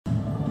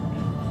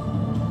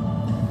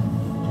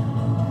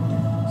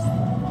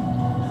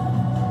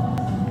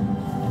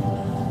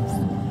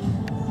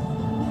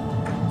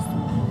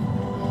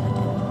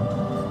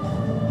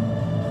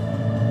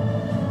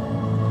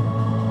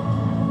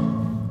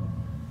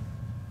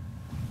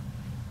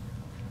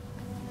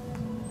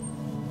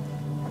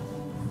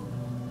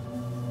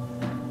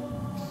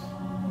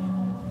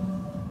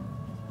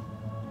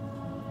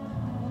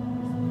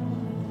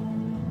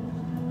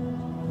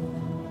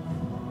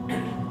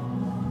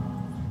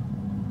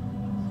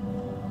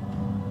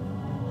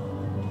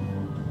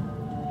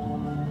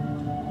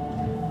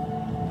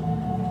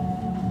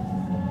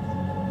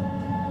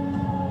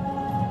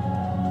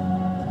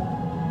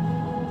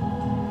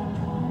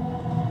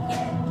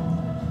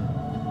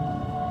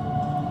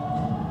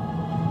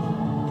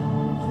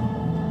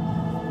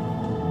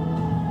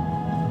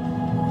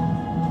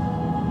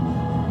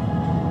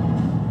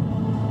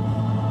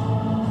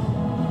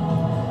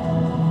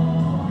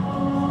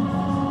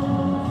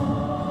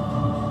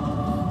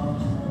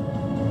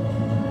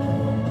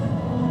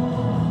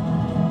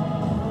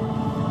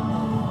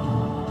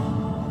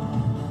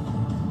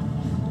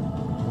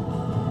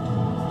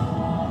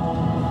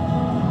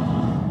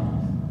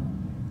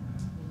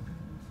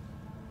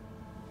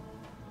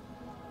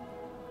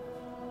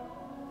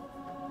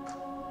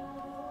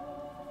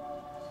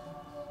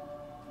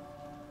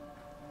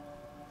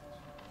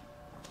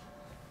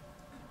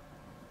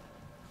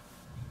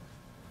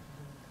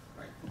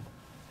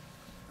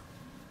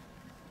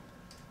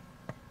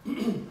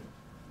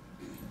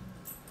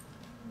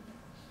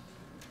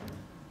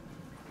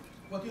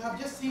you have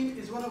just seen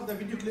is one of the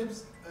video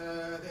clips,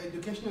 the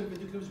educational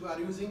video clips we are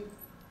using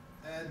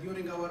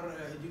during our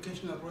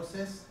educational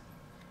process.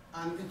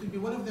 And it will be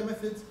one of the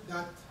methods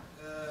that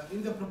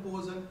in the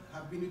proposal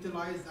have been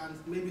utilized, and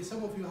maybe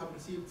some of you have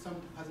received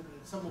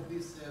some of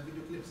these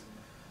video clips.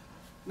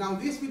 Now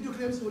these video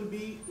clips will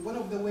be one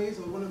of the ways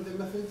or one of the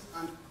methods,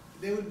 and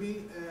they will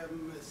be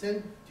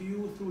sent to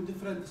you through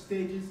different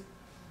stages.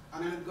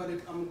 And I'm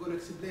going to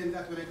explain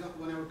that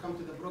when I will come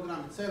to the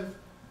program itself,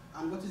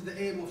 and what is the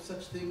aim of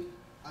such thing,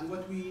 and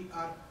what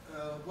are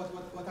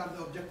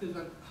the objectives,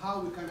 and how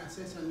we can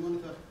assess and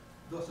monitor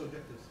those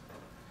objectives.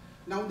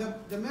 Now,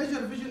 the major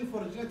vision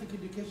for genetic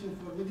education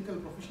for medical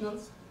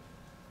professionals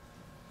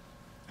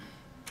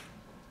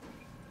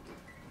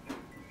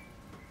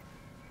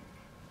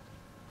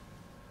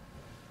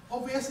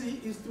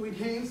obviously is to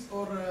enhance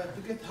or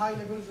to get high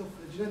levels of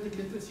genetic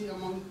literacy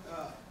among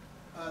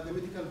the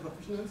medical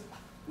professionals,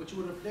 which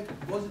will reflect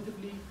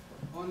positively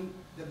on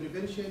the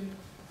prevention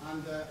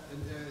and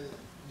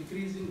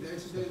decreasing the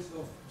incidence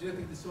of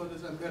genetic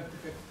disorders and birth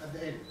defects at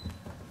the end.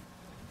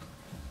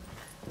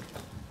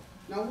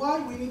 Now,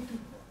 why we need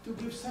to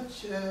give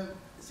such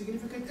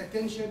significant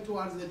attention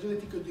towards the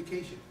genetic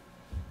education?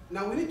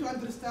 Now, we need to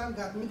understand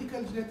that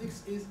medical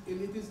genetics is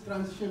in its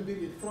transition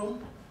period from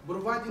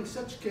providing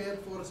such care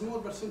for a small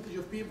percentage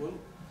of people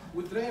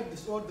with rare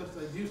disorders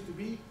as used to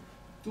be,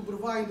 to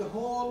provide the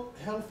whole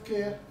health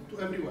care to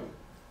everyone.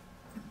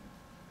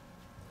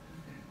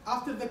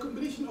 After the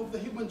completion of the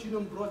Human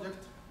Genome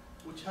Project,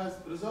 which has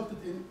resulted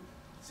in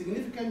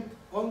significant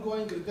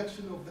ongoing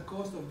reduction of the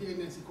cost of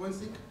DNA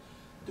sequencing,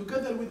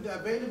 together with the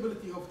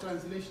availability of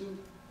translation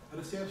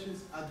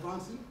researches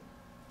advancing,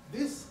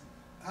 this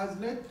has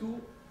led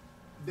to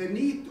the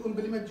need to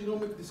implement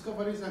genomic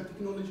discoveries and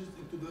technologies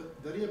into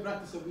the real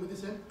practice of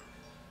medicine.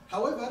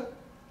 However,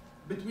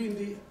 between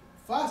the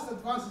fast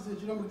advances in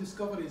genomic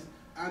discoveries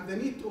and the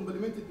need to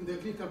implement it in the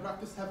clinical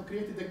practice have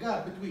created a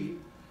gap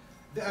between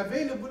the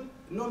available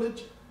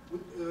knowledge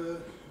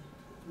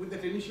with the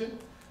clinician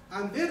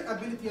and their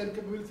ability and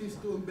capabilities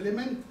to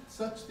implement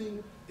such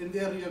thing in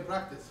their real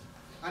practice.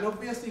 And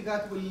obviously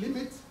that will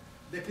limit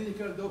the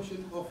clinical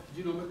adoption of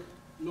genomic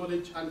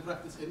knowledge and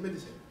practice in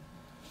medicine.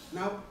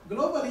 Now,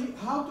 globally,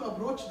 how to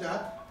approach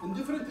that in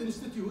different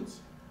institutes,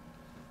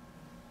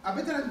 a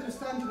better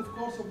understanding, of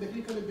course, of the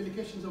clinical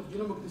implications of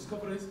genomic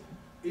discoveries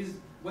is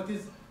what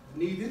is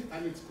needed,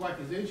 and it's quite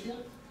essential.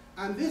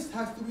 And this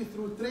has to be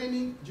through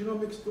training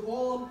genomics to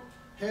all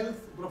health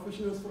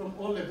professionals from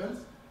all levels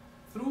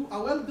through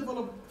a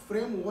well-developed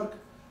framework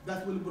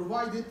that will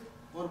provide it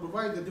or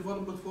provide the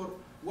development for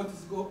what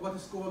is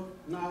called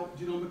now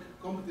genomic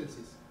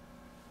competencies.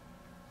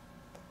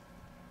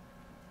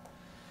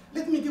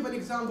 Let me give an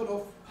example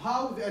of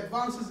how the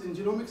advances in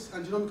genomics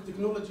and genomic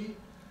technology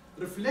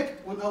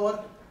reflect on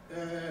our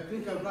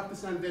clinical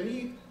practice and the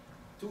need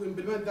to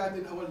implement that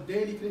in our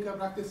daily clinical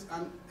practice,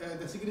 and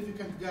the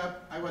significant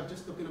gap I was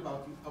just talking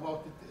about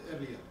it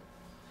earlier.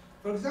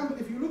 For example,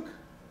 if you look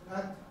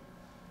at,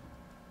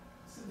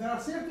 there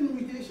are certain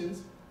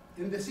mutations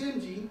in the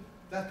same gene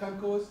that can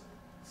cause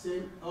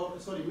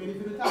many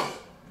phenotypes.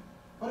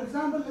 For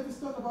example, let's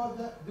talk about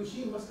the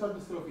Duchenne muscular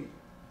dystrophy,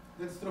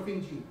 the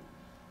dystrophin gene.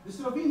 The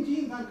dystrophin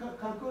gene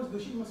can cause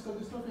Duchenne muscular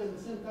dystrophy and at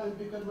the same time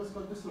Becker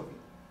muscular dystrophy.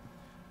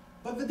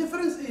 But the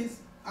difference is,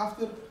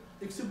 after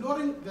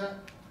exploring the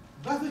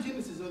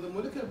pathogenesis or the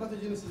molecular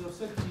pathogenesis of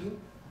such gene,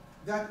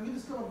 that we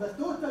discovered the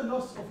total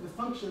loss of the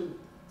function,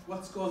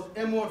 what's called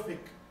amorphic,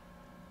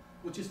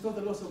 which is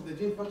total loss of the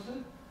gene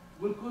function,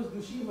 will cause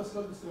Duchenne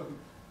muscular dystrophy,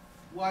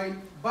 while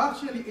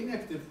partially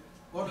inactive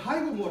or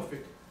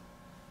hypomorphic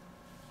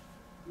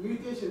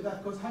mutation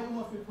that cause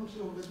hypomorphic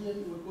function of the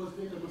DNA will cause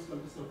Becker muscular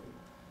dystrophy.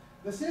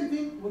 The same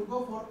thing will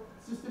go for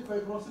cystic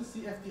fibrosis,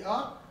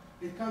 CFTR.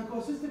 It can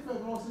cause cystic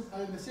fibrosis,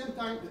 and at the same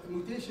time, the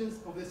mutations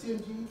of the same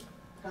gene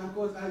can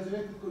cause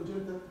isolated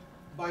congenital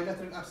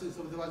bilateral absence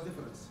of the vas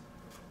difference.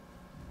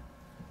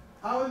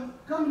 I will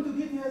come into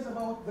details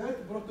about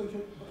direct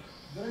bronchogene,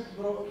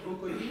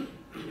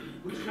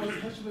 which causes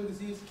Hirschsprung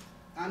disease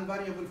and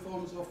variable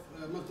forms of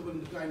multiple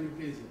nuclear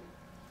neoplasia.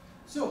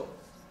 So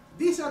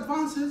these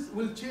advances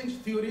will change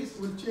theories,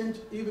 will change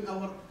even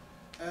our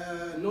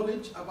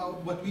knowledge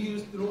about what we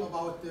used to know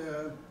about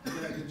the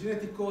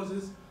genetic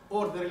causes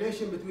or the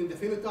relation between the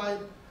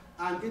phenotype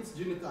and its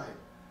genotype.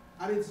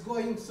 And it's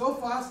going so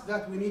fast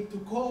that we need to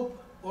cope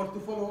or to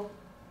follow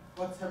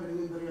what's happening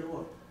in the real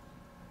world.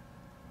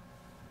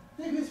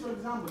 Take this for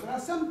example. There are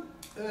some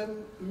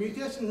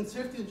mutations in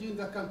certain genes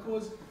that can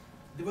cause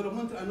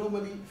developmental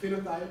anomaly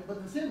phenotype, but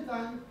at the same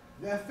time,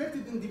 the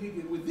affected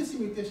individual with this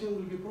mutation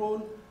will be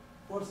prone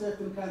for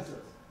certain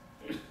cancers.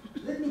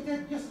 Let me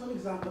take just one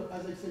example,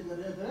 as I said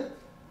earlier,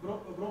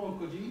 direct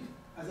bronchogene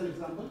as an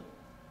example,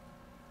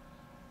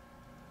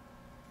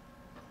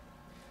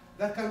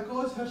 that can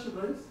cause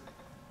Hirschsprung's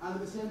and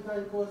at the same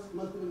time cause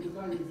multiple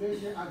nuclear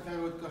neoplasia and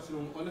thyroid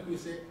carcinoma, or let me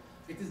say,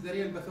 it is the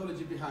real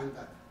pathology behind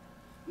that.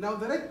 Now,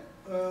 direct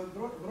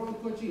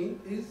bronchogene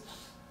is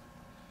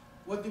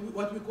what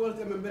we call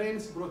the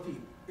membranous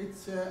protein.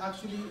 It's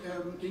actually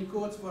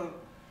encodes for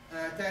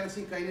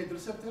tyrosine kinase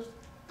receptors,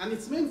 and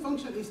its main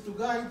function is to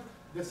guide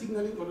the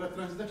signaling or the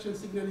transduction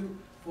signaling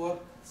for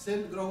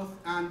cell growth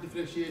and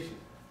differentiation.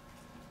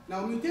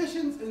 Now,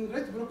 mutations in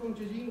red protein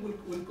gene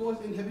will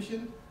cause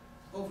inhibition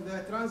of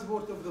the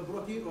transport of the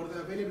protein or the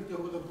availability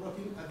of the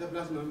protein at the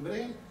plasma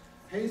membrane.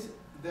 Hence,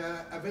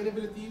 the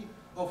availability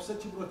of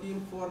such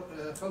protein for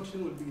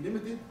function will be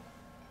limited,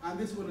 and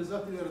this will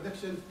result in a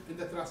reduction in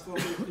the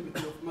transforming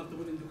activity of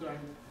multiple endocrine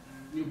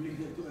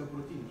nucleotide to a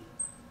protein.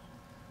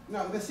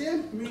 Now, the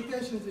same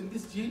mutations in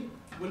this gene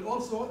will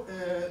also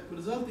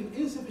result in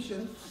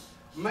insufficient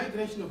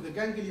migration of the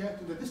ganglia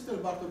to the distal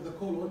part of the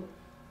colon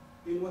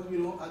in what we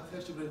know as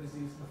Hirschsprung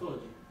disease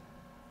pathology.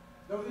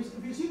 Now,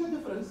 if you see the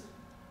difference,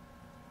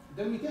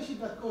 the mutation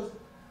that causes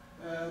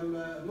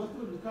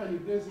multiple endocrine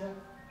neoplasia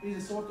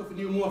is a sort of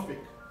neomorphic.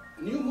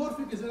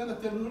 Neomorphic is another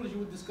terminology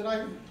would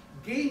describe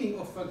gaining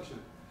of function.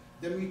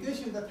 The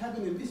mutation that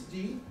happened in this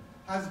gene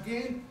has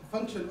gained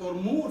function or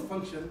more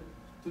function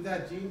to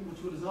that gene,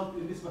 which will result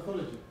in this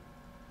pathology.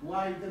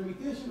 While the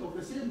mutation of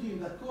the same gene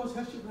that causes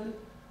Hirschsprung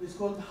is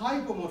called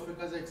hypomorphic,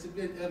 as I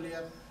explained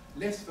earlier,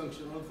 less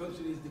function or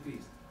function is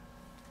decreased.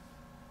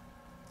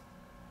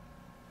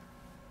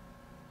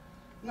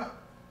 Now,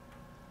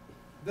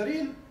 the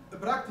real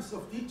practice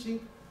of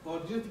teaching or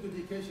genetic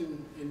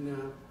education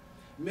in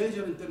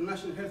major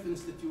international health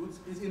institutes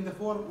is in the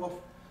form of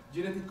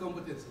genetic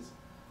competencies.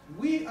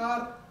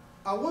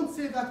 I won't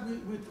say that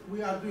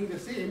we are doing the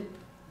same,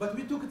 but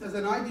we took it as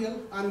an ideal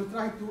and we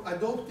tried to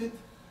adopt it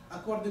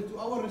according to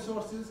our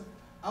resources,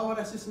 our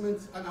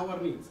assessments, and our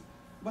needs.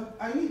 But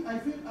I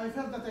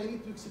felt that I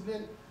need to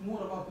explain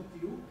more about it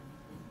to you.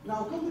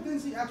 Now,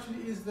 competency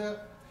actually is the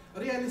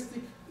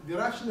realistic, the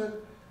rational,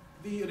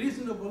 the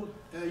reasonable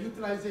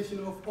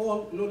utilization of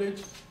all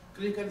knowledge,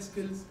 clinical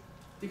skills,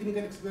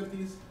 technical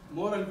expertise,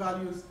 moral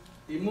values,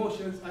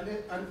 emotions,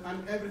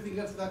 and everything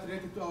else that's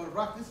related to our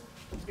practice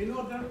in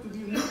order to be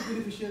more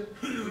beneficial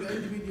to the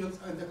individuals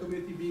and the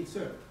community being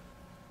served.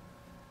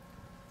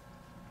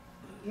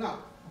 Now,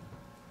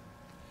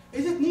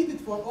 is it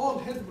needed for all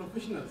health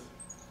professionals,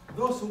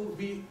 those who will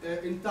be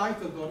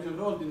entitled or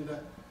enrolled in the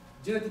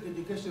genetic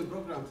education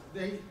programs,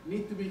 they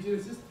need to be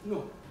geneticists?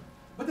 No.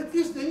 But at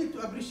least they need to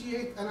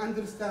appreciate and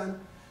understand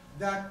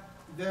that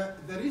the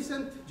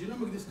recent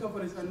genomic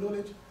discoveries and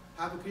knowledge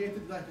have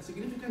created like a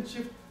significant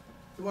shift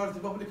towards the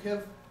public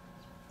health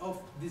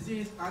of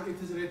disease and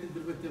it is related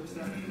preventive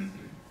strategies.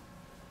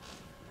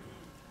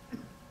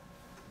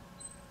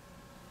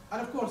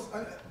 And of course,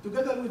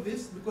 together with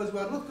this, because we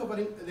are not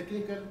covering the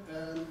clinical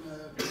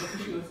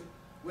professionals,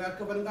 we are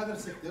covering other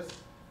sectors.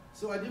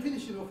 So a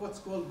definition of what's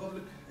called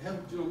public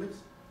health genomics,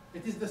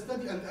 it is the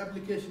study and the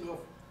application of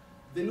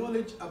the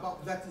knowledge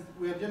about that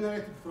we have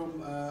generated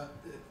from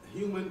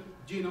human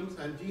genomes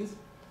and genes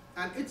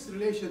and its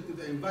relation to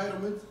the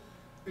environment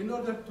in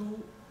order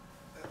to,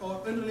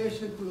 or in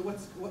relation to what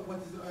is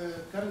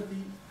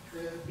currently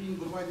being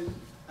provided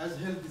as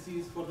health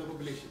disease for the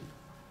population.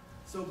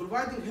 So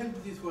providing health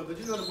disease for the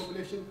general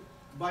population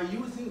by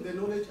using the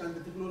knowledge and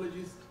the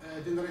technologies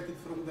generated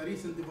from the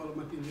recent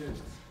development in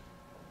genetics.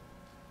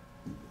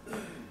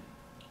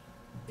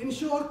 In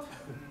short,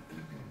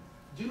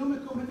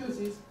 genomic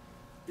competencies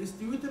is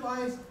to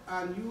utilize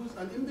and use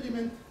and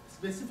implement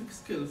specific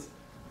skills,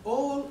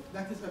 all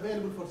that is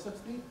available for such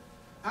thing,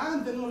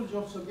 and the knowledge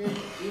also gained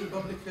in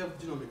public health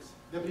genomics,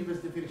 the previous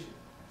definition.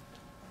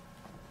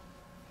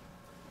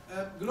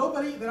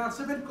 Globally, there are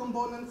 7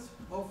 components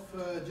of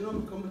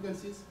genomic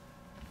competencies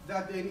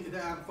that they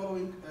are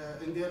following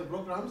in their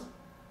programs.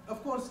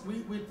 Of course,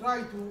 we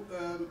try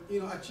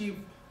to achieve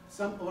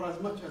some or as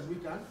much as we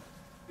can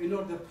in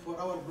order for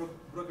our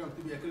program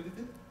to be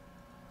accredited.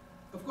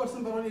 Of course,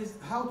 number 1 is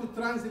how to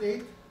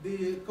translate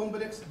the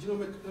complex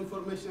genomic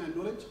information and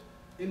knowledge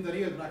in the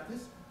real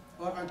practice,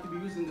 and to be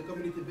used in the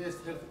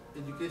community-based health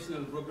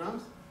educational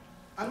programs.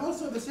 And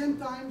also at the same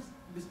time,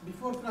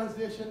 before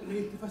translation, we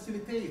need to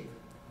facilitate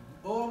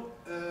all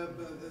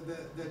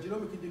the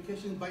genomic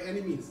education by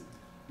any means,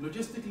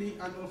 logistically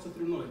and also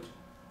through knowledge.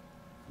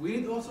 We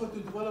need also to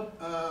develop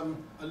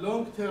a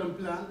long-term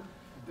plan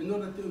in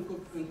order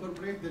to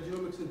incorporate the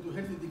genomics into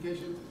health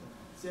education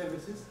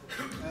services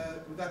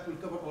that will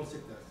cover all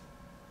sectors.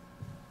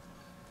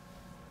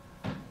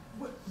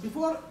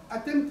 Before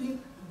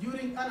attempting,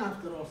 during and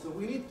after also,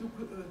 we need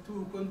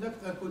to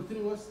conduct a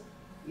continuous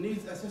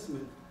needs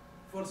assessment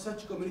for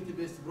such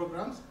community-based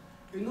programs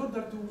in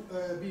order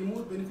to be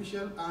more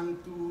beneficial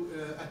and to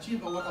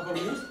achieve our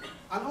uppermost,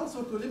 and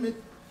also to limit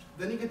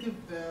the negative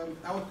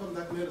outcome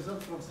that may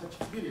result from such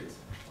experience.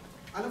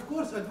 And of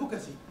course,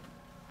 advocacy.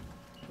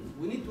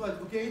 We need to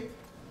advocate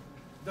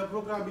the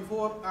program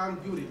before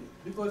and during,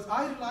 because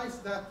I realize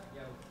that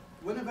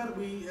whenever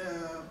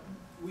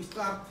we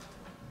start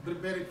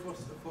preparing for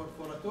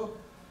a talk,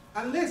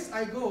 unless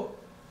I go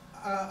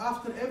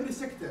after every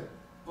sector,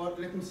 or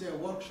let me say a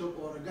workshop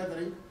or a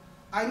gathering,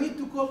 I need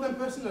to call them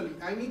personally.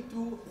 I need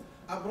to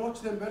approach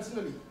them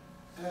personally.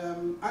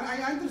 And I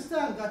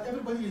understand that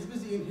everybody is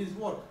busy in his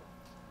work.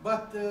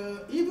 But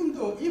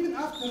even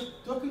after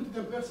talking to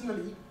them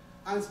personally,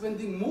 and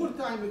spending more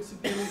time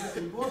explaining the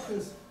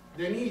importance,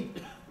 the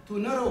need to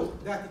narrow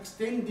that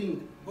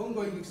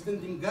ongoing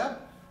extending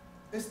gap,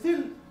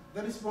 still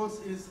the response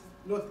is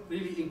not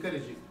really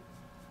encouraging.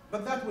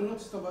 But that will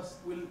not stop us.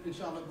 We'll,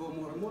 inshallah, go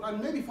more and more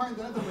and maybe find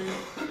another way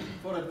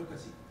for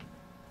advocacy.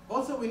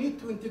 Also, we need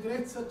to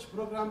integrate such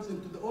programs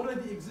into the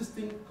already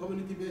existing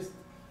community-based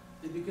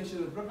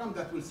educational program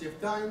that will save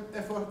time,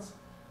 efforts,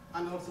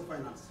 and also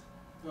finance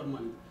or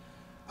money.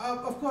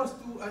 Of course,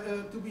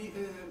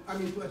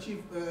 to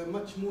achieve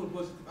much more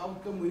positive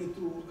outcome, we need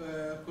to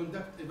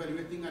conduct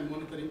evaluating and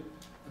monitoring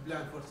a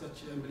plan for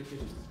such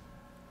implications.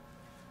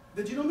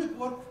 The genomic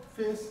work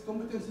phase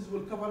competencies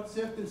will cover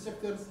certain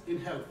sectors in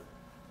health.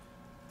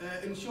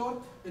 In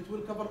short, it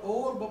will cover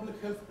all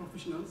public health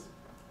professionals.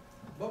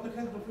 Public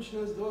health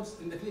professionals, those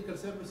in the clinical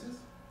services,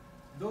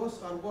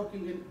 those are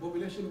working in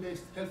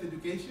population-based health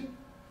education,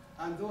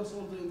 and those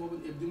also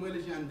involved in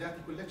epidemiology and data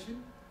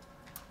collection.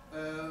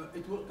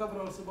 It will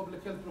cover also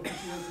public health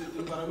professionals in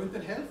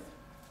environmental health.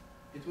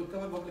 It will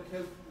cover public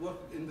health work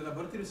in the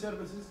laboratory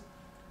services,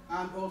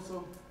 and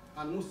also,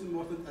 and most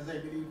important, as I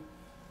believe,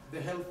 the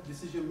health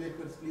decision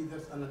makers,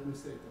 leaders, and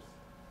administrators.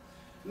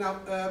 Now,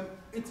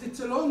 it's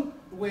a long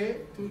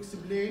way to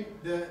explain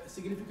the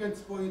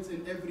significant points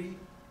in every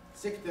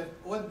sector,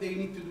 what they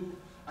need to do,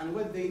 and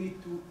what they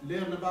need to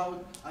learn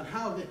about, and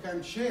how they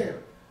can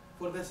share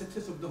for the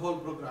success of the whole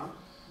program.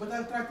 But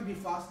I'll try to be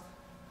fast.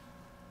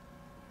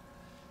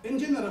 In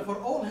general, for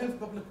all health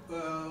public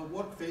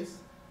work phase,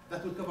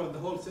 that will cover the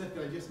whole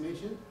circle I just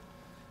mentioned,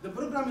 the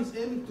program is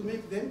aiming to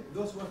make them,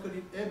 those workers,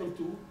 able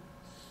to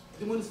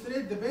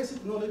demonstrate the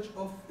basic knowledge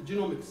of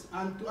genomics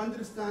and to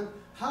understand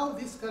how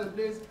this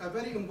plays a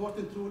very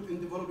important role in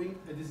developing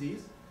a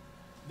disease.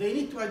 They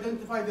need to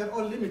identify their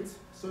own limits,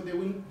 so they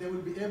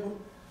will be able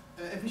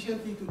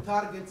efficiently to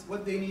target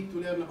what they need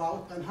to learn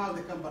about and how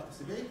they can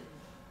participate.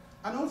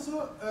 And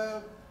also,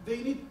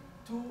 they need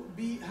to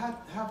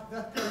have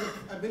that kind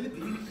of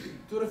ability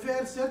to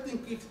refer certain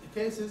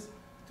cases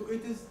to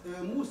its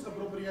most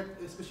appropriate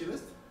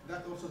specialist,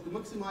 that also to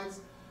maximize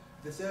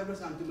the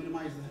service and to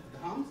minimize the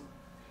harms.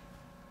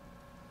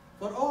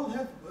 For all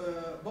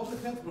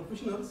public health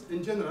professionals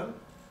in general,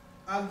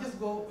 I'll just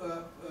go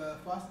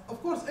fast.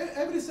 Of course,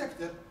 every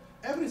sector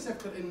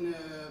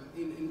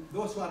in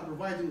those who are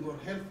providing or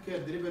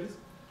healthcare deliveries,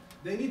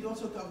 they need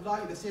also to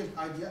apply the same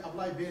idea,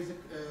 apply basic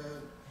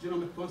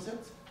genomic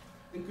concepts,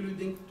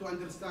 including to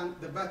understand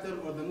the pattern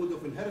or the mode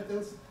of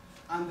inheritance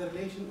and the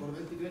relation or the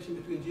integration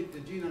between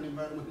gene and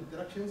environment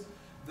interactions,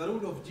 the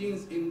role of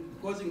genes in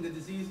causing the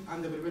disease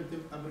and the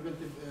preventive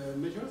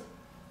measures.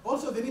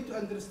 Also, they need to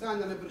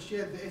understand and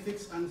appreciate the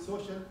ethics and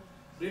social,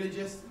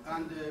 religious,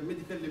 and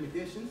medical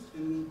limitations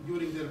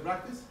during their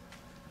practice.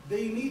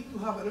 They need to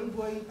have an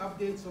ongoing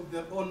updates of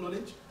their own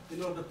knowledge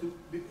in order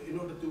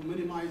to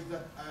minimize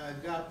that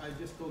gap I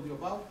just told you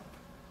about.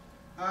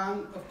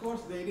 And of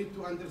course, they need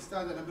to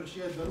understand and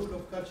appreciate the role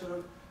of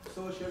cultural,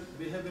 social,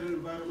 behavioral,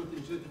 environmental,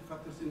 and genetic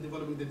factors in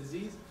developing the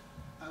disease,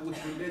 which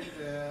will lead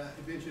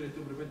eventually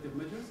to preventive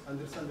measures,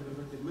 understand the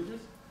preventive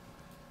measures.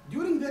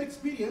 During their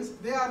experience,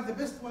 they are the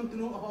best one to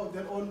know about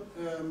their own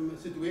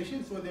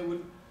situation, so they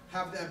will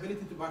have the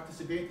ability to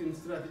participate in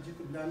strategic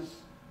plan,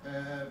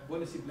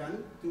 policy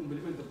planning to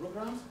implement the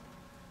programs.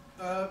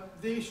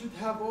 They should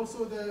have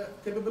also the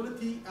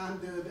capability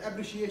and the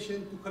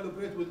appreciation to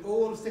collaborate with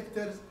all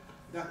sectors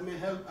that may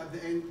help at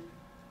the end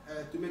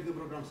to make the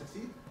program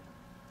succeed.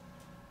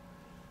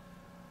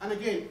 And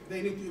again,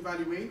 they need to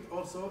evaluate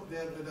also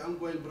the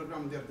ongoing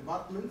program in their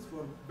departments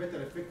for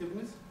better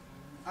effectiveness.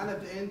 And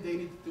at the end, they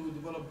need to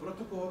develop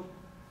protocol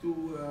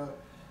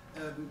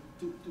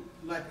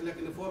like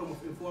in the form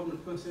of informed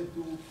consent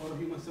for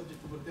human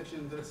subject to protection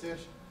in the research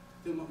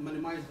to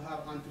minimize the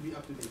harm and to be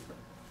up to date.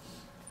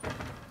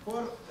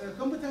 For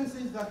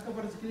competencies that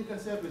covers clinical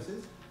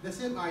services, the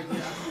same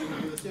idea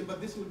actually the same, but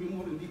this will be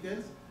more in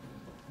details.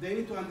 They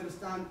need to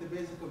understand the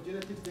basic of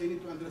genetics. They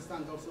need to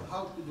understand also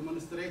how to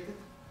demonstrate it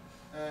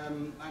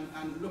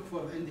and look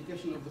for the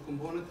indication of the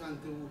component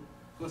and to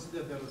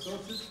consider the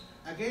resources.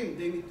 Again,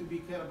 they need to be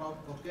careful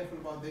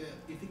about the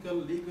ethical,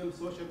 legal,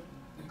 social,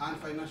 and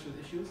financial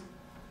issues.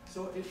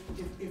 So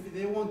if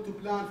they want to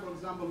plan, for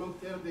example, long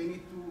term, they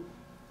need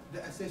to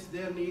assess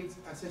their needs,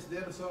 assess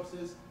their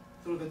resources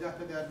through the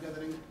data they are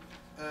gathering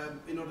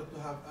in order to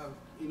have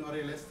a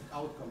realistic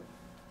outcome.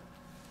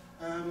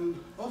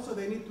 Also,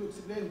 they need to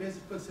explain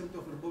basic concept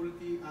of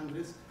probability and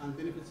risk and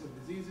benefits of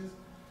diseases.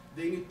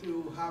 They need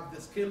to have the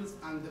skills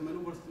and the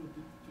maneuvers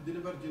to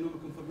deliver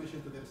genomic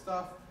information to their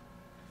staff.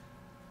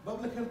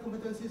 Public health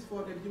competencies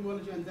for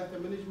epidemiology and data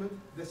management,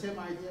 the same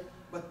idea,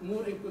 but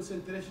more in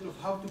concentration of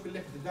how to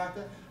collect the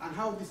data and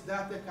how this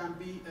data can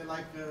be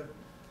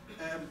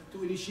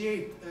to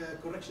initiate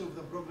correction of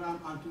the program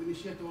and to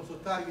initiate also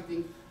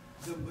targeting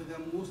the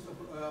most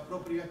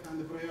appropriate and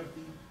the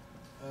priority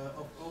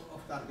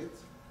of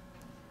targets.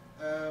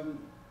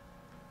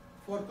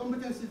 For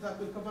competencies that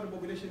will cover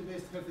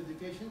population-based health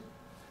education,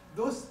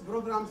 those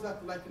programs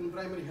that, like in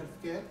primary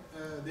health care,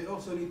 they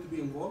also need to be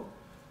involved.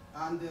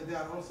 and they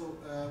are also,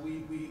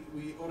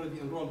 we already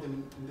enrolled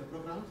them in the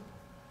programs.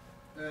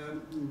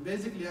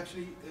 Basically,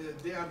 actually,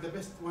 they are the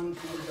best one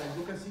to do the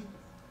advocacy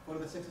for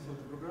the success of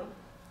the program.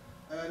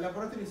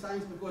 Laboratory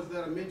science, because they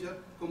are a major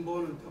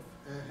component of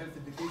health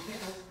education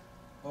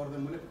or the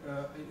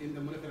in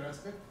the molecular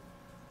aspect.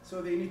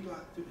 So they need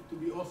to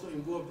be also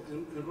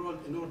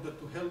enrolled in order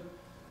to help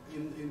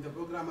in the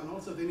program, and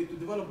also they need to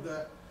develop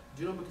the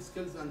genomic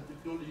skills and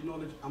technology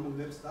knowledge among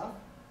their staff.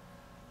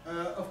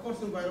 Of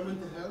course,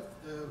 environmental health.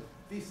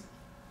 This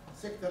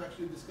sector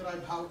actually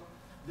describes how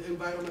the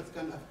environment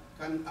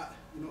can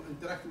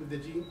interact with the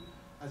gene.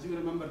 As you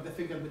remember, the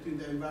figure between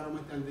the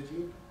environment and the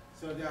gene.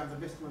 So they are the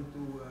best one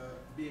to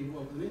be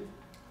involved in it.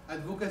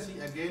 Advocacy,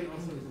 again,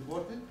 also is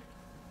important.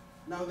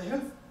 Now, the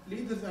health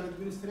leaders and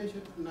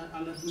administration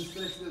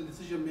and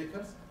decision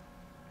makers,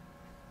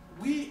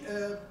 we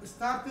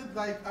started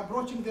like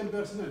approaching them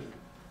personally,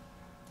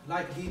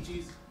 like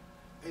DGs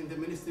in the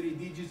ministry,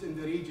 DGs in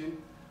the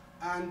region,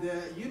 and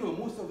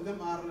most of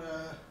them are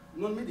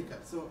non-medical.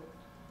 So,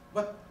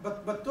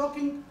 but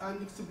talking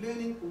and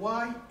explaining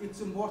why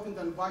it's important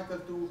and vital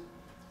to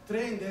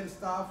train their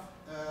staff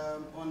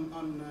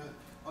on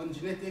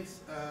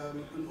genetics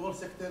in all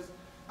sectors,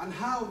 and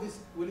how this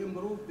will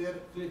improve their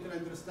clinical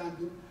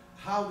understanding,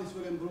 how this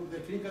will improve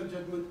their clinical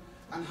judgment,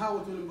 and how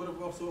it will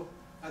improve also,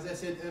 as I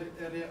said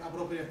earlier,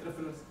 appropriate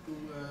referrals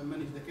to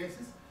manage the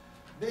cases.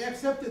 They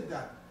accepted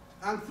that.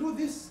 And through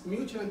this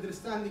mutual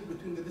understanding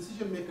between the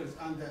decision makers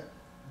and the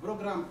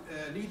program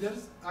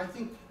leaders, I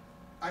think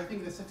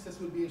the success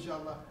will be,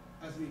 inshallah,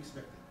 as we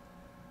expected.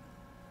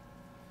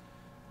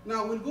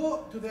 Now we'll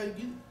go to the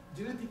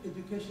genetic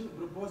education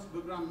proposed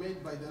program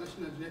made by the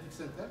National Genetic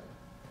Center.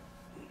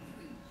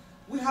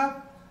 We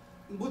have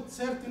put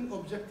certain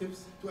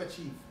objectives to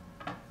achieve,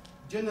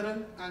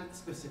 general and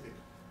specific.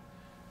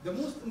 The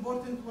most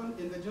important one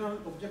in the general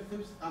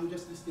objectives I'm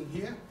just listing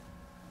here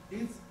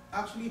is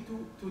actually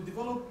to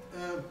develop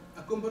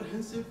a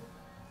comprehensive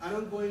and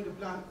ongoing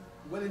plan,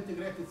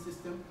 well-integrated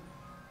system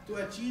to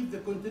achieve the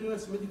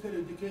continuous medical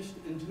education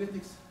in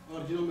genetics or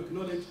genomic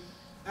knowledge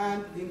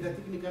and in the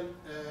technical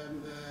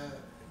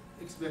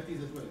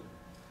expertise as well.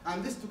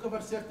 And this to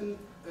cover certain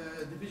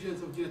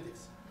divisions of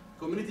genetics: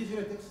 community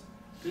genetics,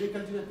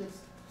 clinical genetics,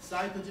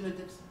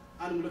 cytogenetics,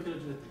 and molecular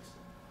genetics.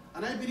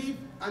 And I believe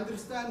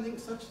understanding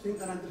such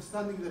things and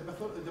understanding the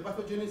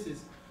pathogenesis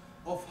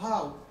of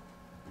how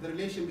the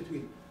relation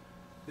between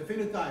the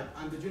phenotype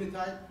and the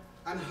genotype,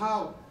 and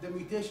how the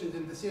mutations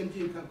in the same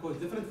gene can cause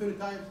different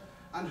phenotypes,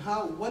 and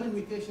how one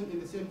mutation in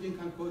the same gene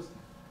can cause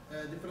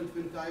different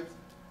phenotypes.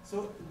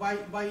 So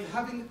by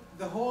having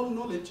the whole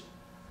knowledge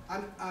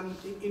and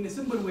in a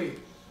simple way,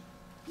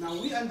 now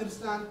we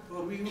understand,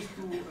 or we used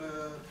to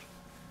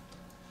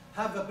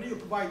have the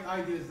preoccupied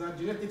ideas that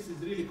genetics is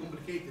really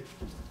complicated.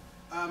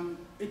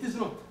 It is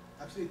not.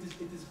 Actually,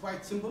 it is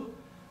quite simple,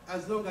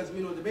 as long as we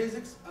know the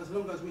basics, as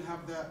long as we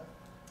have the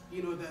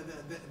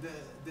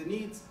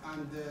needs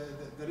and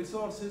the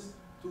resources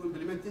to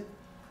implement it,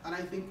 and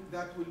I think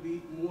that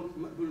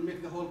will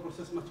make the whole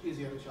process much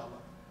easier, inshallah.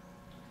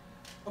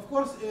 Of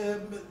course,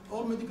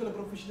 all medical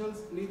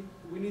professionals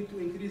we need to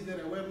increase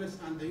their awareness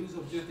and the use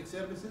of genetic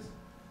services.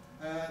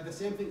 The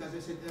same thing as I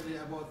said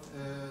earlier about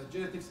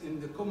genetics in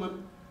the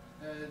common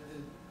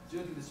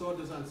genetic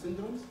disorders and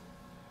syndromes.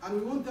 And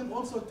we want them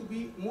also to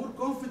be more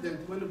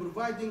confident when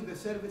providing the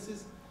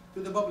services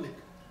to the public.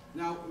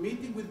 Now,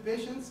 meeting with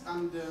patients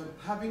and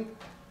having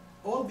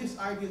all these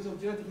ideas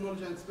of genetic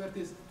knowledge and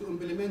expertise to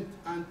implement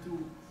and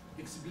to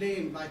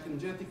explain, like in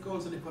genetic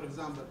counseling, for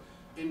example,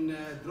 in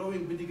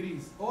drawing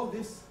pedigrees, all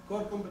this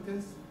core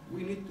competence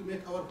we need to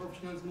make our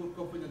professionals more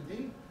confident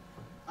in,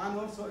 and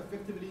also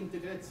effectively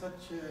integrate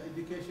such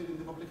education in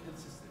the public health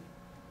system.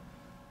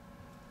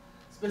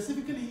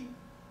 Specifically,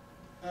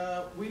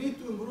 we need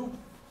to improve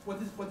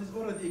what is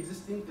already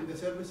existing in the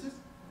services.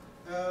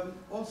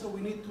 Also,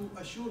 we need to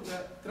assure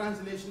the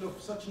translation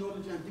of such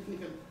knowledge and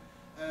technical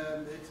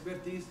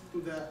expertise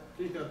to the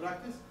clinical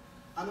practice.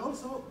 And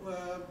also,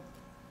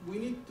 we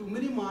need to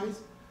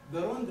minimize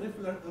the wrong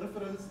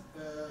reference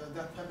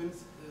that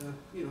happens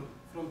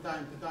from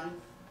time to time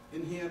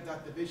in here,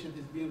 that the patient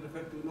is being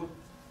referred to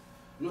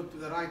not to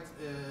the right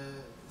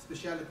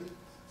specialty,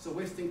 so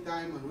wasting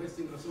time and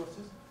wasting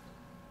resources.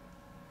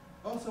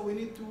 Also, we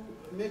need to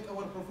make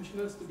our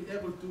professionals to be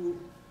able to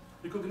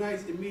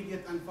recognize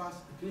immediate and fast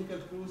clinical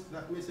clues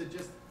that may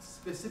suggest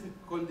specific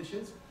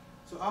conditions.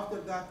 So after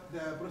that,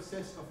 the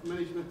process of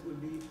management will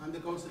be, and the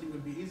counseling will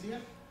be easier.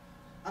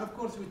 And of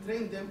course, we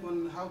train them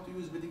on how to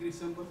use pedigree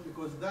samples,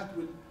 because that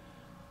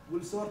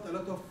will sort a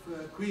lot of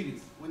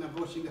queries when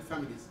approaching the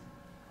families.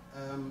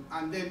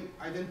 And then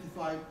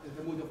identify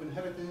the mode of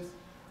inheritance,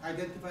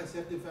 identify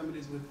certain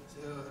families with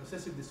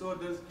recessive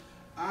disorders,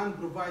 and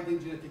providing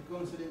genetic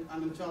counseling,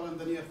 and inshallah in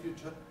the near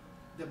future,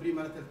 the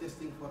premarital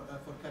testing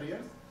for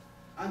carriers,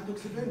 and to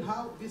explain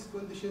how these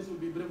conditions will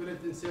be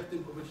prevalent in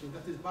certain populations.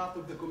 That is part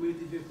of the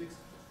community genetics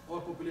or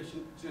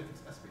population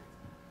genetics aspect.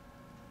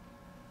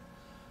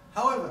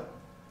 However,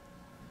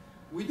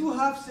 we do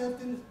have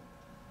certain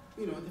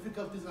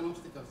difficulties and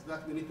obstacles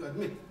that we need to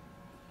admit.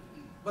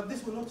 But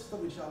this will not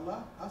stop,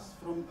 inshallah, us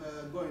from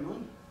going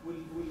on.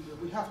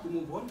 We have to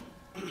move on.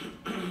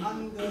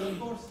 And of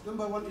course,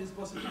 number one is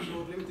possibility for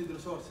limited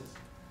resources.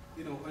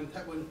 You know, when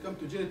it comes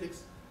to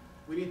genetics,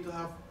 we need to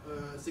have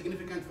a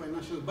significant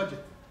financial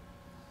budget.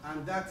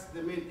 And that's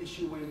the main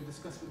issue when we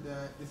discuss with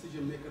the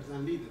decision makers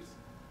and leaders.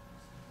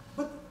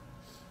 But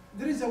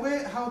there is a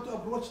way how to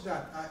approach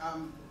that.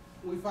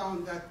 We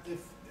found that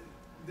if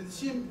the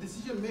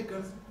decision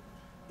makers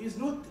is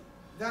not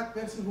that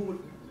person who will,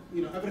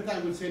 you know, every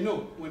time will say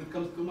no when it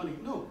comes to money.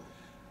 No,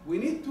 we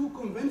need to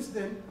convince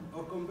them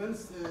or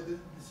convince the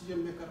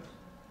decision maker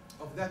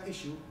of that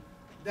issue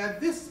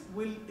that this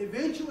will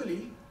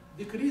eventually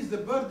decrease the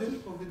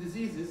burden of the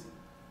diseases,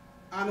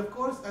 and of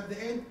course at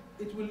the end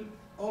it will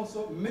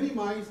also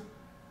minimize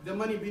the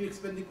money being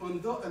expended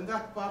on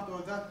that part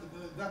or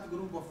that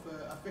group of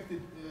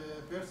affected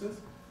persons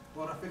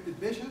or affected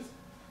patients.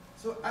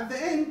 So at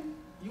the end,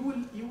 you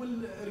will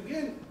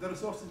regain the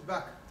resources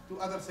back to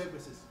other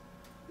services.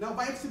 Now,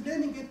 by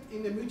explaining it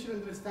in a mutual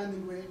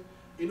understanding way,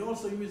 in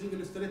also using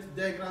illustrative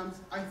diagrams,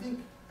 I think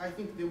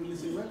they will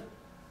listen well,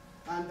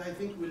 and I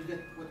think we'll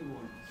get what we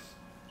want.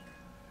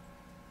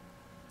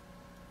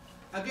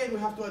 Again, we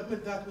have to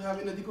admit that we have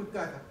inadequate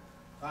data,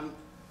 and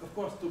of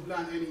course, to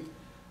plan any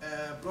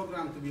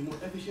program to be more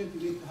efficient,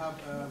 you need to have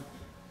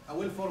a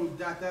well-formed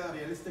data,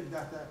 realistic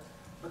data.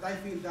 But I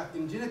feel that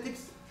in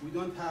genetics, we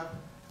don't have,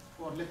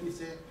 or let me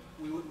say,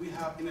 we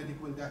have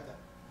inadequate data.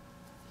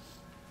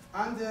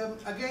 And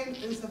again,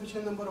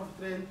 insufficient number of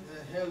trained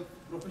health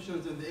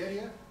professionals in the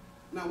area.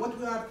 Now, what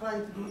we are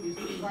trying to do is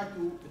to try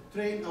to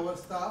train our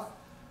staff.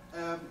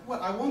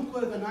 Well, I won't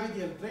call it an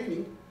ideal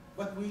training,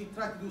 but we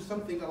try to do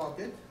something about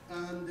it,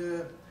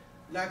 and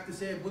like to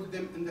say, put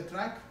them in the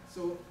track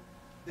so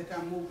they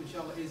can move,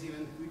 inshallah, easily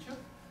in the future.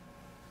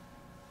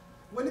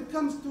 When it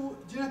comes to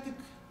genetic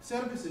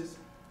services,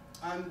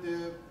 and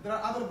there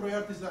are other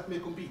priorities that may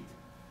compete.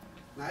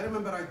 Now, I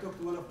remember I talked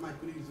to one of my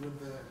colleagues with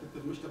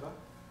Dr. Mushtaba.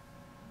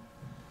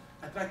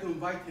 I tried to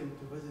invite him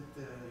to visit,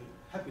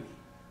 happily,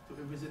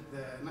 to visit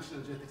the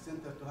National Genetic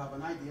Center to have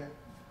an idea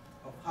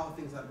of how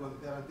things are going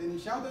there. And then he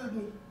shouted at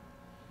me,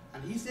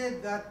 and he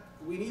said that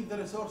we need the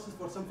resources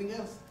for something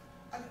else.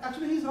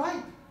 Actually, he's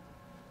right.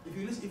 If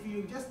you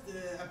just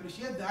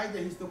appreciate the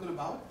idea he's talking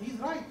about, he's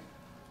right.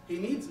 He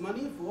needs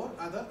money for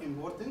other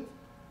important,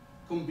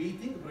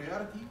 competing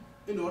priority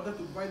in order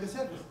to provide the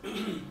service.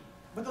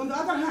 But on the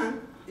other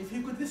hand, if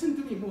he could listen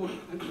to me more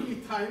and give me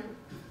time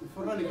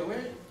for running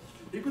away,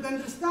 he could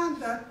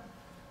understand that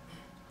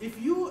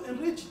if you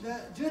enrich the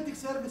genetic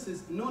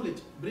services knowledge,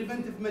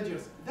 preventive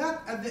measures,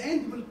 that at the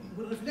end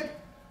will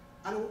reflect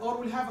or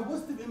will have a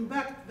positive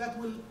impact that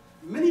will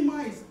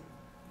minimize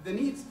the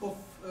needs of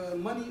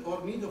money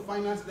or need of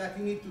finance that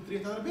you need to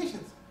treat other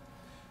patients.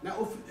 Now,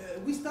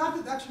 if, we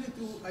started actually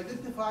to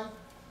identify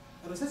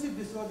recessive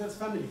disorders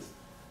families,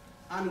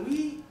 and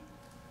we,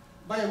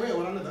 by a way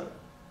or another,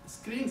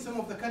 screened some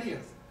of the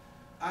carriers,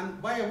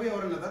 and by a way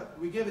or another,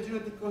 we gave a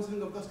genetic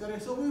counseling of those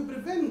carriers, so we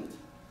prevent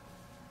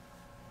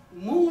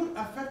more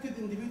affected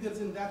individuals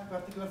in that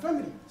particular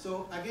family.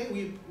 So again,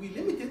 we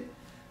limited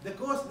the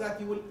cost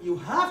that you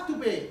have to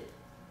pay.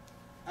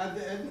 At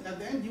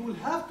the end, you will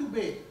have to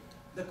pay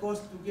the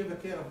cost to give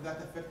care of that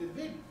affected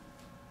baby.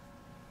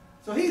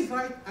 So he's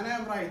right, and I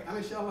am right, and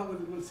inshallah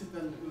we'll sit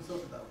and we'll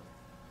sort it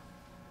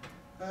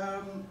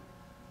out.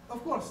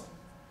 Of course,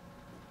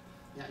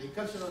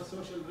 cultural,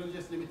 social,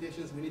 religious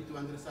limitations we need to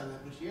understand and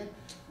appreciate.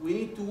 We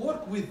need to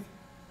work with.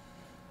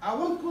 I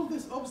won't call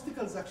this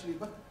obstacles actually,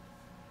 but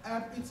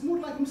it's more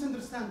like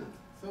misunderstanding.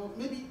 So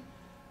maybe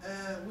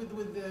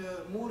with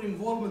more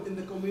involvement in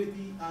the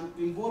community and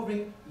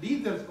involving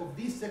leaders of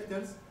these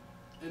sectors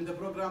in the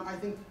program, I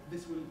think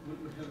this will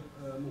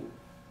help more.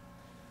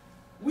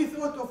 We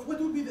thought of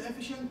what would be the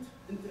efficient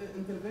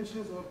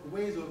interventions or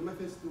ways or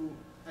methods to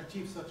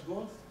achieve such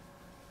goals.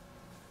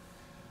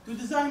 To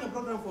design a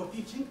program for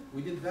teaching,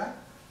 we did that.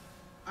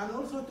 And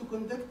also to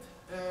conduct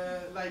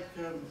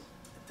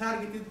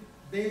targeted,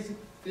 basic,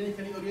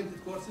 clinically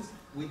oriented courses,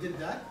 we did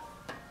that.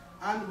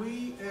 And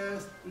we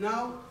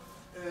now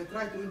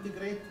try to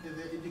integrate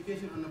the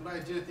education on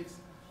applied genetics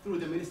through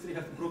the ministry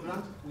health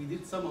programs. We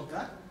did some of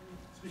that,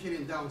 especially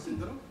in Down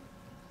syndrome.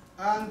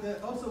 And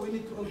also we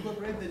need to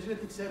incorporate the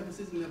genetic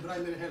services in the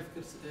primary health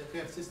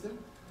care system.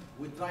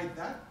 We tried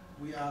that.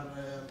 We are,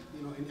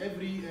 in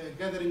every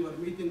gathering or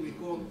meeting, we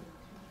call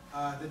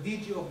the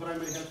DG of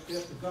primary health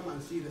care to come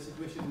and see the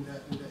situation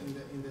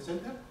in the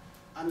center.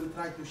 And we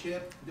try to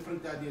share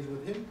different ideas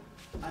with him,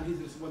 and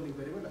he's responding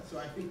very well. So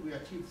I think we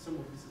achieved some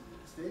of this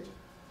stage.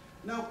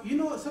 Now,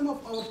 some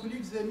of our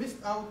colleagues, they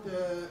missed out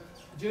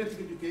genetic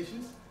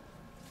educations.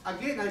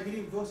 Again, I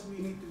believe those we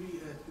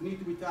need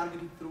to be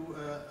targeted through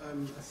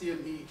a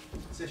CME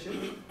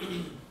session.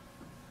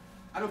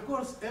 And of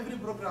course, every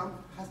program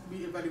has to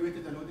be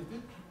evaluated and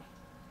audited,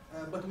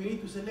 but we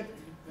need to select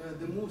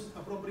the most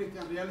appropriate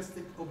and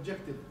realistic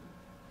objective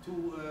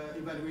to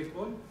evaluate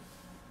on.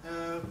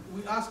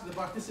 We ask the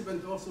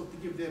participants also to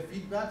give their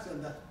feedbacks,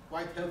 and that's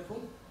quite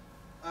helpful.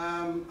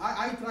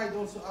 I tried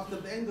also, after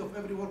the end of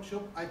every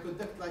workshop, I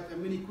conduct like a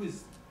mini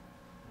quiz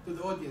to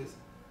the audience.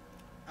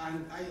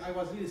 And I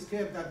was really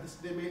scared that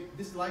they may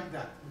dislike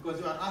that, because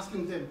you are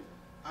asking them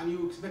and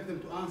you expect them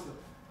to answer.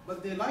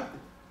 But they liked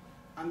it.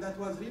 And that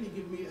was really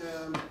give me,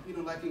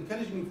 like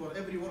encouraged me for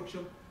every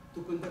workshop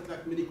to conduct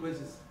like mini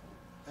quizzes,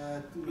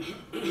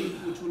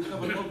 which will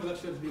cover all the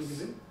lectures being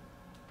given.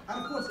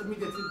 And of course,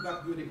 immediate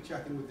feedback during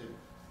chatting with them.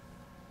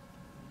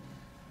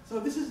 So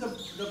this is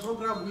the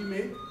program we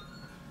made,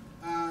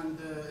 and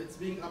it's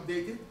being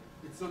updated.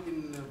 It's not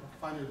in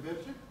final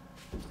version.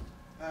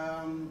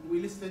 We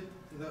listed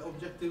the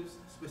objectives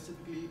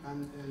specifically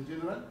and in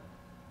general.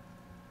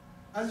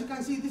 As you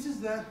can see, this is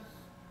the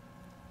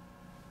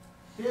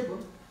table.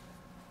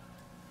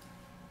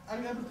 Are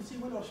you able to see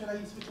well, or shall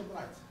I switch off the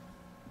lights?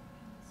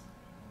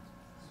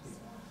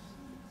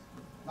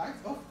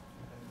 Lights off?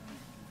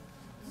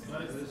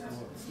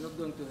 It's not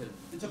going to help.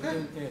 It's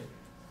okay?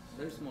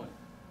 Very small.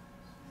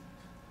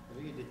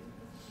 Read it.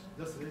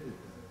 Just read it.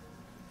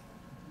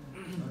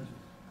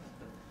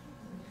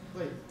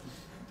 Wait.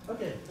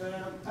 Okay.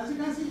 As you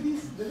can see,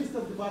 this the list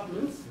of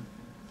departments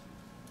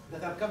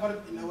that are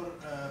covered in our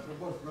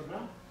proposed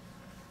program.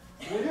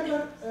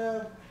 Whenever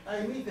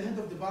I meet the head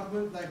of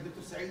department, like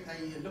Dr. Saeed,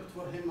 I looked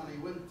for him and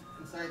I went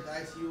inside the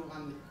ICU,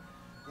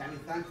 and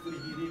thankfully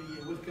he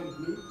really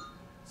welcomed me.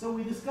 So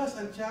we discussed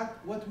and chat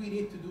what we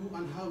need to do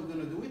and how we're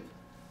going to do it.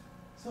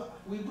 So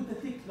we put a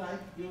tick like,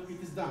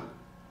 it is done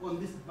on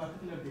this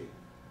particular day.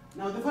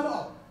 Now the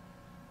follow-up.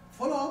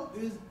 Follow-up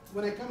is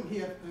when I come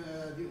here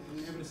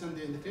every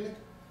Sunday in the clinic,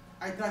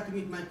 I try to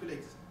meet my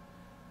colleagues.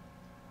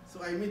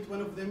 So I meet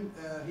one of them,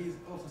 he's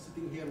also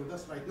sitting here with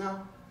us right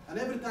now, and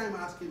every time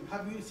I ask him,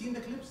 have you seen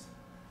the clips?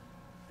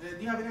 Do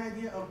you have any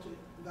idea? Or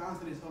the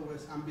answer is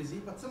always, I'm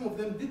busy, but some of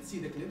them did see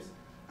the clips,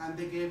 and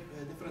they gave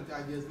different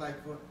ideas, like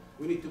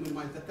we need to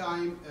minimize the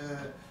time,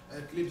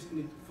 clips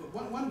need,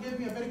 one gave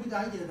me a very good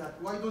idea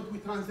that why don't we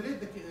translate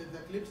the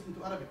clips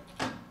into Arabic?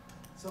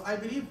 So I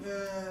believe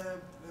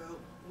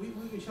we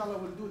inshallah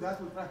will do that,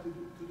 we'll try to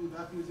do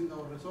that using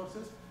our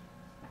resources,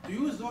 to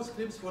use those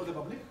clips for the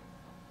public.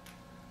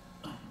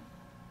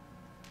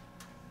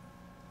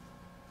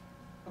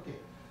 Okay,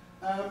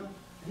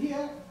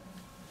 here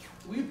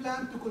we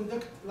plan to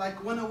conduct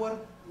like 1 hour,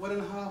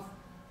 1.5,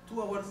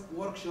 2 hours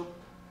workshop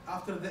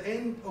after the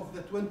end of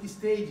the 20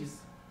 stages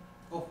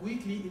of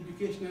weekly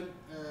educational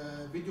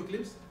video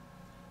clips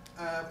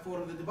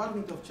for the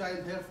Department of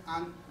Child Health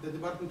and the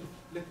Department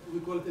of, we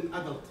call it an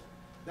adult.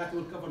 That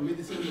will cover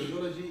medicine,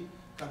 radiology,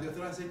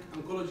 cardiothoracic,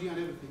 oncology, and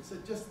everything. So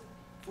just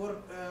for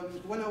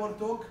 1 hour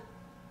talk,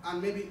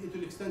 and maybe it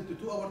will extend to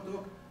 2 hour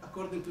talk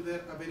according to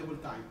their available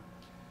time.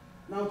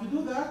 Now to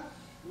do that,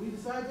 we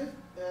decided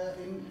that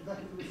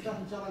it will start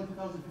inshallah in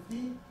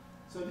 2015.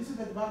 So this is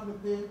the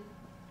department name.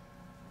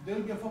 There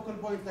will be a focal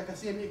point like a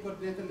CME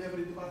coordinator in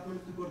every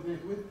department to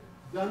coordinate with,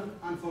 done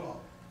and follow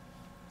up.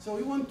 So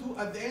we want to,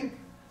 at the end,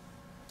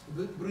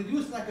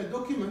 produce like a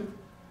document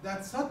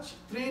that such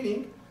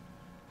training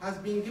has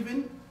been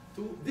given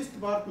to this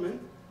department,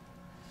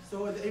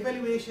 so the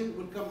evaluation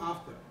will come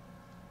after,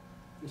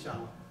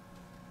 inshallah.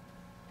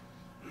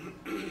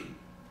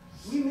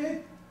 We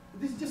made,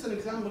 this is just an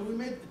example, we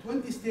made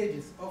 20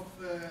 stages of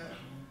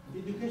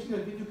educational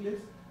video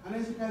clips, and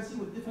as you can see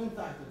with different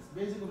titles,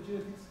 basic of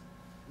genetics,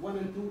 1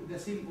 and 2, the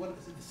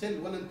cell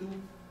 1 and 2,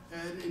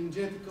 in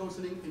genetic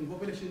counseling, in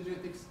population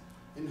genetics,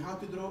 in how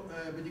to draw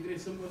pedigree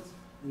symbols,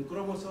 in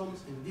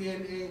chromosomes, in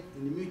DNA,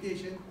 in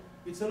mutation.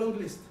 It's a long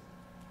list.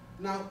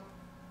 Now,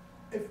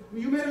 if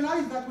you may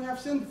realize that we have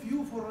sent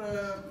few for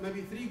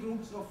maybe 3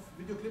 groups of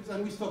video clips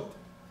and we stopped.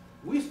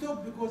 We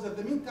stopped because at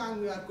the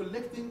meantime we are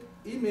collecting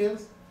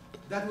emails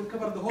that will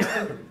cover the whole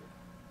country.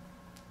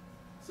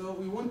 So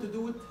we want to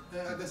do it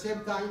at the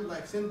same time,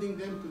 like sending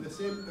them to the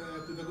same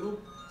to the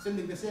group,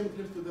 sending the same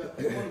clips to the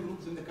all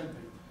groups in the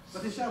country.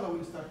 But inshallah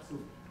we'll start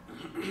soon.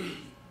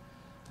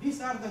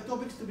 These are the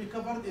topics to be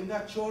covered in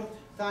that short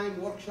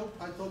time workshop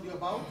I told you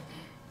about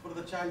for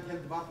the child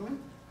health department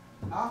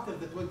after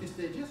the 20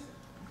 stages.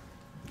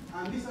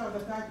 And these are the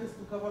titles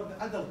to cover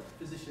the adult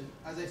physician,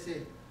 as I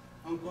said,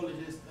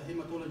 oncologist,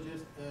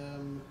 hematologist,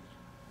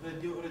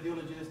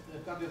 radiologist,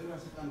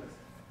 cardiothoracic analyst.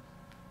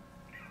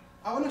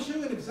 I want to show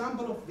you an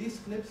example of these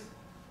clips.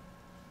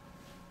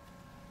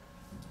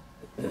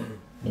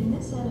 In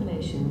this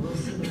animation, we'll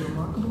see the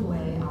remarkable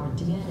way our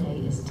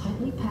DNA is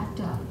tightly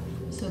packed up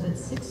so that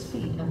 6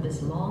 feet of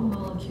this long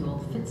molecule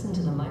fits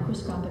into the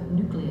microscopic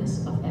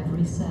nucleus of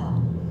every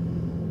cell.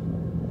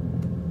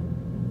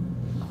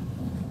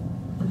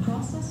 The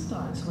process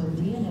starts when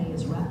DNA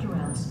is wrapped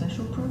around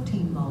special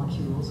protein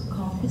molecules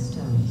called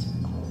histones.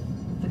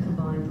 The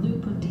combined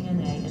loop of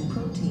DNA and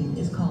protein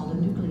is called a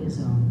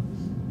nucleosome.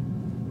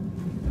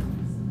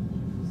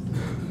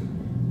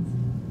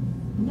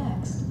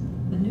 Next,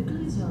 the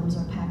nucleosomes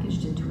are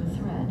packaged into a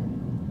thread.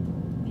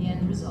 The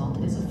end result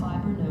is a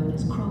fiber known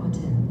as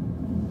chromatin.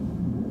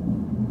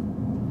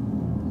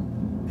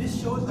 This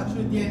shows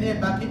actually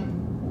DNA backing.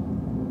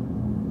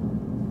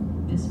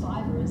 This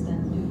fiber is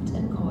then looped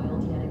and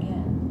coiled yet again.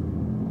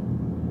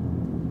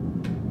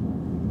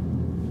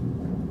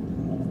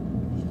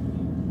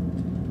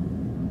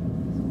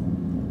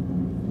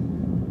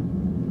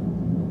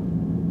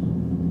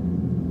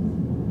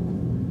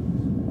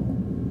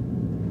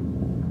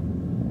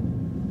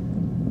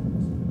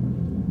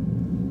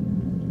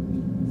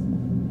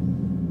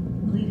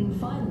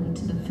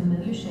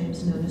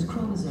 shapes known as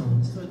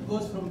chromosomes, So it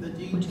goes from the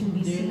gene, which can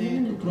be seen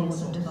in the DNA to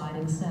nucleus of chromosomes.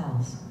 dividing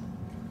cells.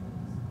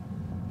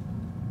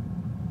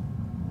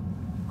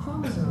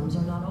 Chromosomes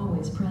are not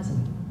always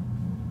present.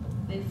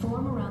 They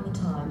form around the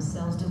time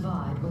cells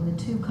divide when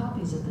the two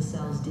copies of the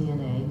cell's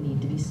DNA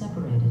need to be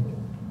separated.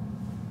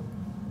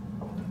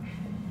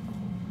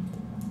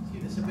 See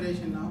the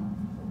separation now,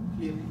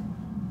 clearly,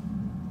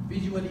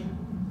 visually.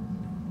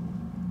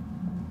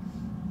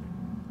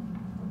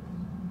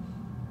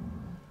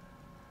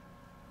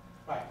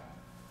 Right.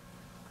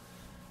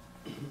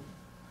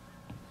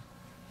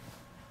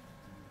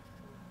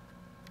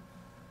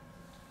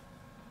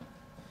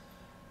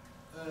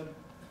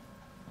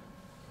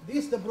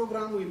 This is the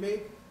program we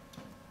made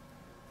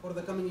for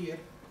the coming year.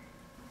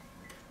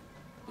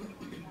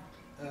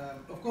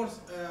 Of course,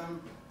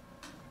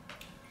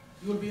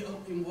 you will be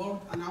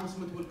involved.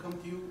 Announcement will come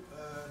to you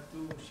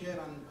to share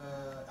and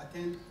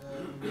attend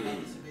and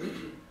participate.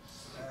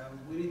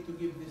 We need to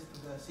give this to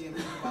the CMC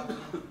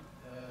department,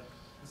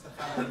 Mr.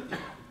 Khalid,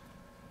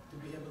 to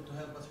be able to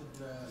help us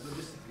with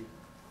logistically.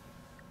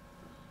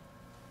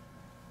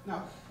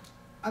 Now,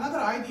 another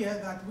idea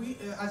that we,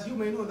 as you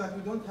may know, that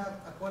we don't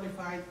have a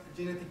qualified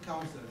genetic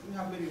counselor. We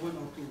have maybe one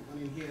or two,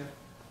 one in here,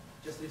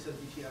 just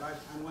recently she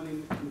arrived, and one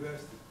in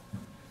university.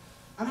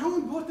 And how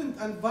important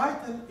and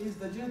vital is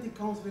the genetic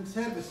counseling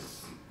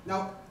services?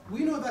 Now, we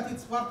know that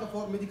it's part of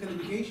our medical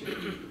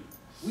education.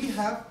 We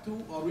have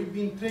to, or we've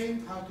been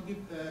trained how to give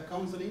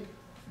counseling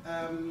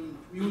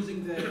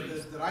using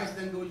the right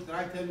language, the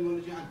right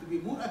terminology, and to be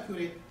more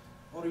accurate,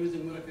 or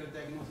using more accurate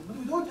diagnosis. But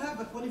we don't have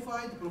a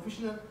qualified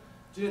professional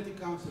genetic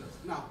counselors.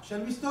 Now,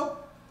 shall we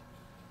stop?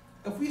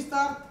 If we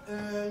start,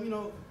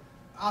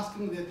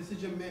 asking the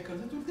decision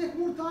makers, it will take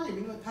more time.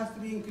 It has to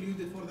be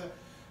included for the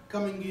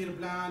coming year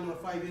plan or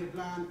 5-year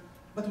plan,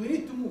 but we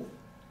need to move.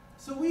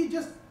 So we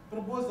just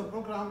proposed a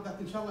program that,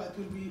 inshallah, it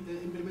will be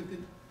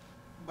implemented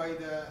by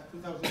the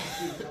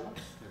 2015, inshallah.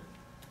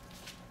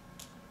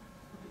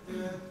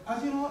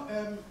 As you know,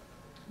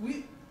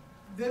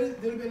 there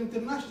will be an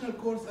international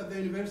course at the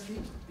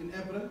university in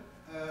April.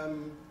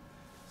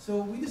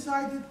 So we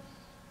decided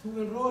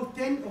to enroll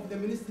 10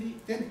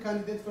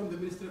 candidates from the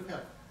Ministry of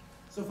Health.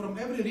 So from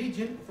every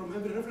region, from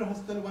every referral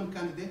hospital, one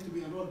candidate to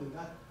be enrolled in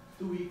that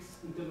 2 weeks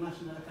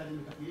international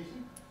academic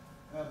affiliation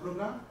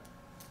program.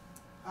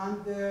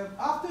 And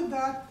after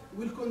that,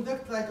 we'll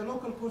conduct like a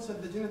local course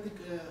at the Genetic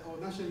or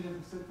National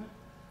Genetic Center.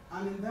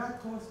 And in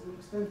that course,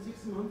 we'll spend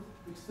 6 months,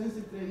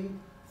 extensive training,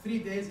 3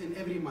 days in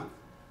every month.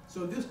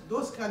 So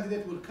those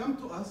candidates will come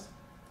to us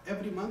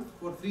every month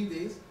for 3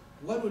 days.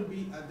 One will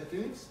be at the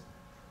clinics.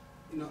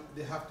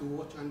 They have to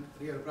watch and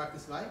real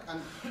practice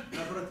and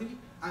laboratory.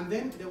 And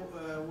then they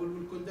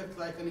will conduct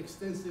like an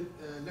extensive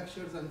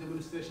lectures and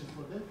demonstrations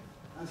for them,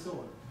 and so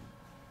on.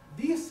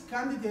 These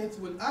candidates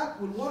will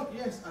work,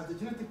 yes, as the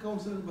genetic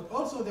counselors, but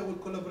also they will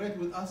collaborate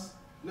with us,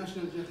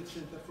 National Genetic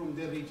Center, from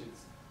their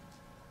regions.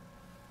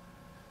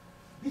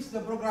 This is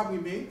the program we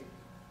made,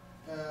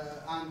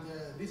 and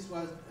this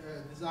was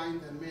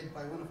designed and made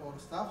by one of our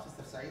staff,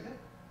 Sister Saida.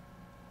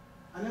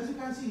 And as you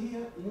can see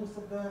here, most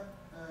of the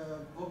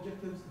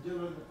objectives,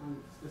 general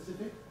and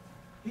specific.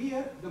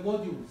 Here, the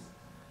modules.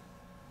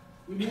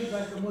 We made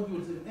like the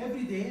modules, and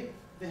every day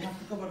they have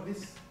to cover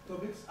these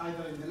topics,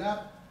 either in the lab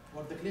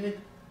or the clinic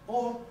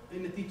or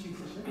in the teaching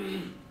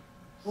session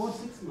for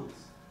 6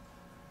 months.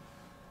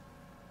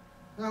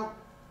 Now,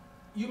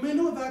 you may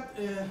know that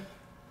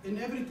in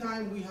every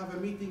time we have a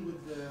meeting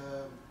with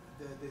the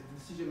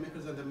decision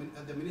makers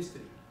at the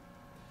ministry,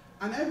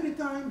 and every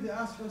time they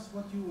ask us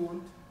what you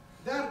want,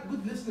 they are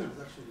good listeners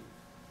actually.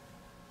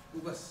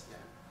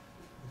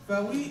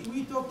 But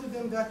we talk to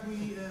them that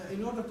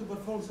in order to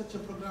perform such a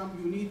program,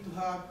 you need to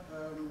have,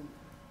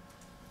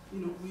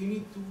 we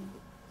need to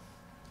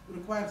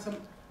require some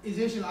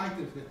essential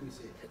items, let me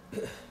say.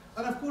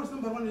 And of course,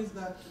 number one is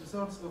that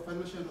resource of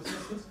financial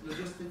resources,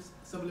 logistics,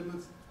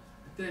 supplements,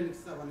 training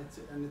staff,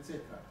 and etc.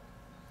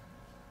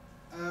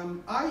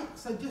 I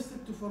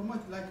suggested to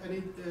format like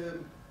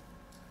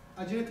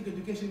a genetic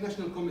education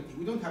national committee.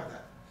 We don't have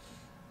that.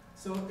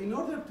 So in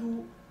order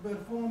to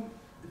perform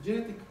the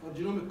genetic or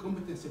genomic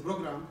competency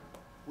program,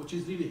 which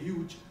is really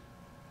huge,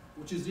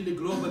 which is really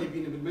globally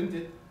being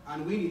implemented,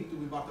 and we need to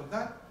be part of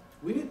that,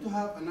 we need to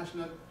have a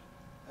national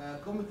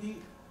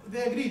committee.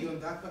 They agreed on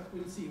that, but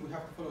we'll see. We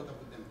have to follow it up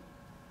with them.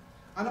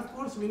 And of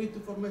course, we need to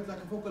format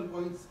like focal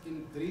points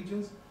in the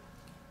regions,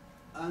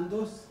 and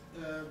those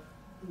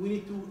we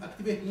need to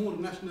activate more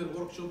national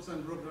workshops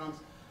and programs,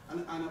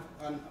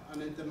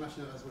 and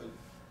international as well.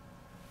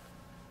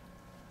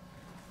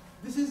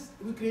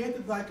 We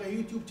created like a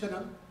YouTube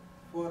channel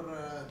for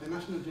the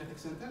National Genetic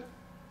Center.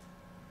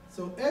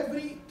 So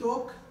every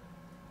talk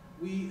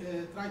we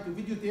try to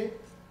videotape,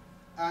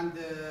 and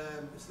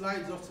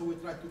slides also we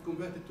try to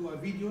convert it to our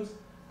videos,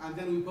 and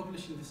then we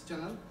publish in this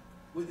channel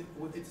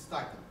with its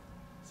title.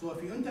 So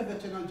if you enter the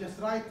channel, just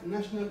write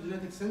National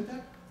Genetic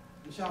Center.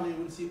 Inshallah, you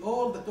will see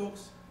all the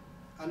talks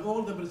and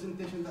all the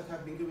presentations that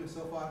have been given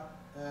so far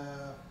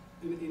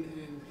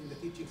in the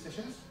teaching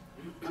sessions.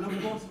 And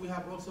of course, we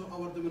have also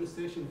our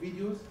demonstration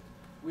videos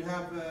We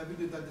have a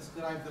video that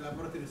describes the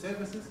laboratory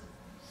services.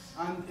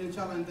 And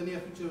inshallah, in the near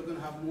future, we're going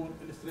to have more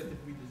illustrative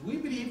videos. We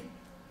believe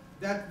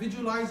that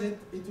visualize it,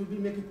 it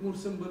will make it more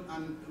simple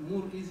and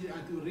more easy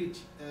and to reach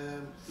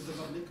to the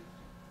public,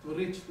 to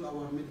reach to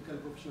our medical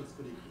professionals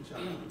colleagues,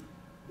 inshallah.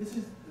 This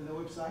is the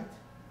website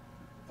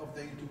of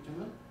the YouTube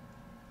channel.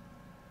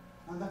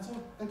 And that's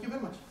all. Thank you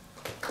very much.